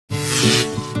But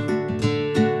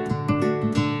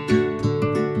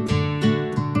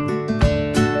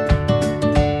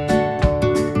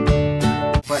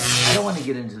I don't want to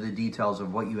get into the details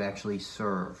of what you actually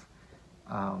serve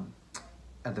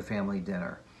at the family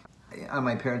dinner. On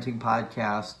my parenting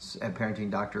podcasts at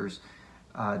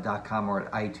parentingdoctors.com or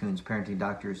at iTunes, Parenting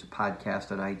Doctors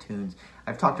Podcast at iTunes,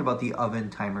 I've talked about the oven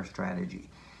timer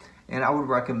strategy. And I would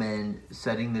recommend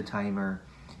setting the timer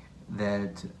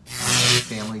that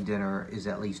family dinner is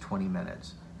at least 20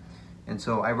 minutes. And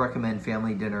so I recommend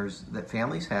family dinners that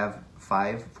families have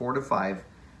 4 to 5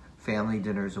 family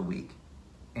dinners a week.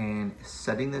 And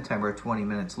setting the timer at 20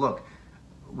 minutes. Look,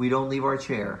 we don't leave our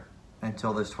chair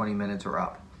until those 20 minutes are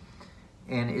up.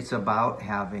 And it's about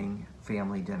having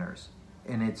family dinners.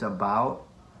 And it's about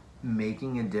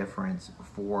making a difference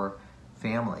for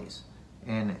families.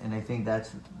 And I think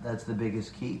that's the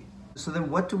biggest key. So then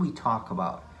what do we talk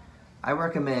about? I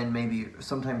recommend maybe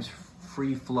sometimes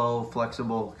free flow,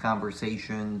 flexible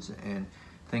conversations and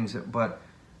things, but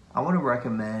I want to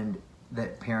recommend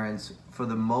that parents, for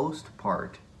the most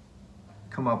part,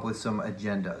 come up with some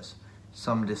agendas,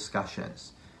 some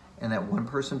discussions, and that one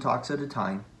person talks at a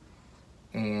time,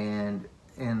 and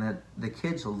that the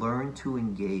kids learn to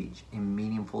engage in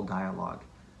meaningful dialogue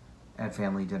at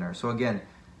family dinner. So again,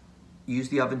 use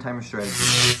the oven timer strategy,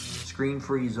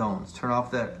 screen-free zones, turn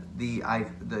off the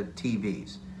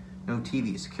TVs, no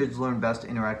TVs. Kids learn best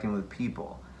interacting with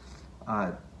people.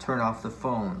 Turn off the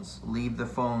phones, leave the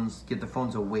phones, get the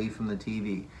phones away from the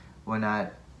TV. We're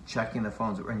not checking the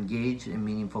phones, or engage in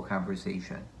meaningful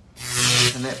conversation.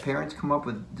 And that parents come up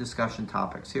with discussion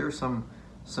topics. Here are some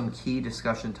key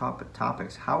discussion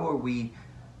topics. How are we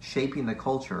shaping the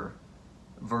culture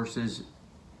versus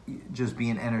just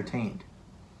being entertained?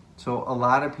 So a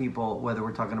lot of people, whether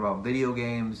we're talking about video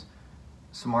games,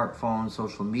 smartphones,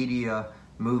 social media,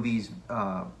 movies,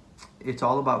 it's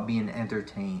all about being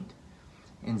entertained.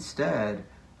 Instead,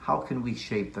 how can we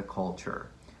shape the culture?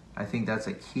 I think that's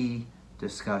a key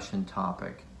discussion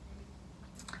topic.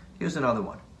 Here's another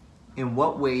one. In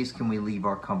what ways can we leave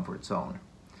our comfort zone?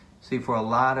 See, for a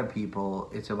lot of people,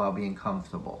 it's about being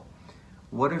comfortable.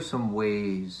 What are some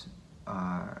ways,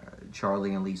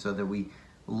 Charlie and Lisa, that we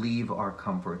leave our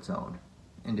comfort zone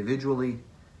individually,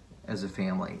 as a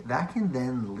family? That can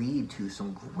then lead to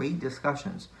some great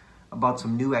discussions about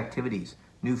some new activities,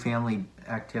 new family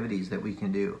activities that we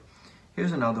can do.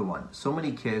 Here's another one. So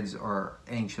many kids are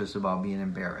anxious about being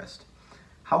embarrassed.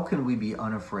 How can we be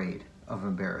unafraid of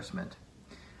embarrassment?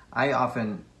 I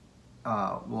often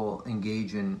will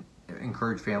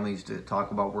encourage families to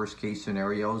talk about worst case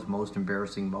scenarios, most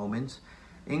embarrassing moments,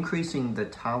 increasing the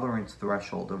tolerance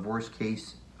threshold of worst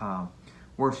case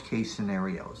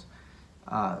scenarios.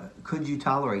 Could you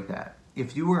tolerate that?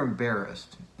 If you were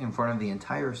embarrassed in front of the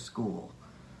entire school,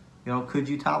 could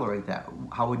you tolerate that?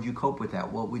 How would you cope with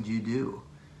that? What would you do?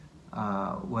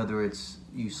 Whether it's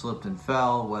you slipped and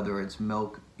fell, whether it's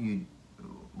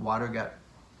water got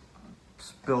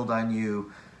spilled on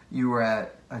you, you were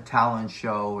at a talent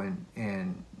show and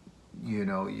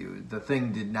the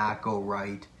thing did not go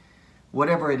right.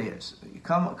 Whatever it is,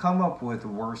 come up with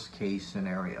worst case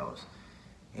scenarios.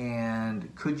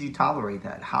 And could you tolerate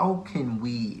that? How can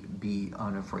we be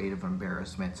unafraid of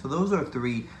embarrassment? So those are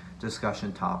 3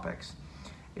 discussion topics.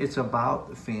 It's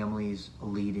about families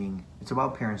leading. It's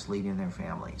about parents leading their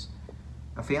families.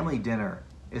 A family dinner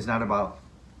is not about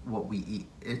what we eat.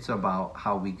 It's about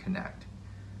how we connect.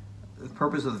 The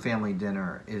purpose of the family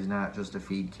dinner is not just to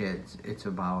feed kids. It's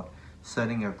about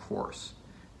setting a course.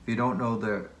 If you don't know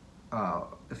the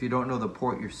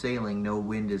port you're sailing, no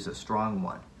wind is a strong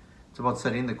one. It's about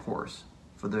setting the course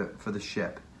for the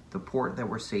ship, the port that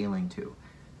we're sailing to.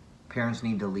 Parents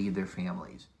need to lead their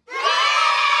families.